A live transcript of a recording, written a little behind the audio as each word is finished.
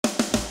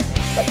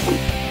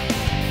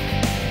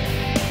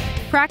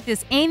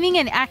Practice aiming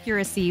and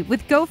accuracy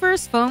with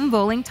Gopher's foam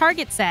bowling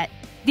target set.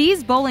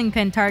 These bowling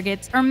pin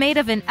targets are made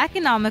of an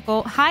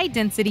economical,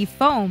 high-density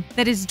foam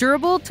that is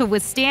durable to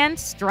withstand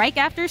strike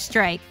after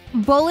strike.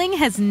 Bowling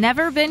has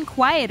never been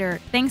quieter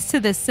thanks to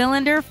the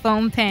cylinder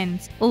foam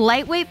pins.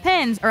 Lightweight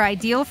pins are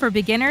ideal for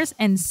beginners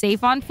and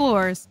safe on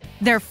floors.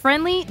 Their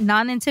friendly,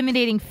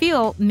 non-intimidating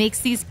feel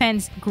makes these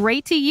pins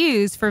great to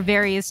use for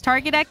various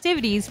target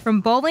activities from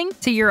bowling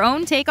to your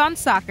own take on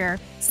soccer.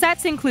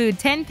 Sets include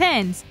 10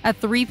 pins, a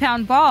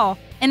 3-pound ball,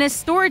 and a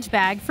storage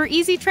bag for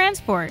easy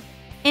transport.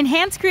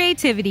 Enhance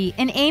creativity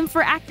and aim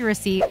for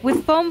accuracy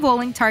with foam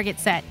bowling target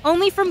set,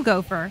 only from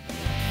Gopher.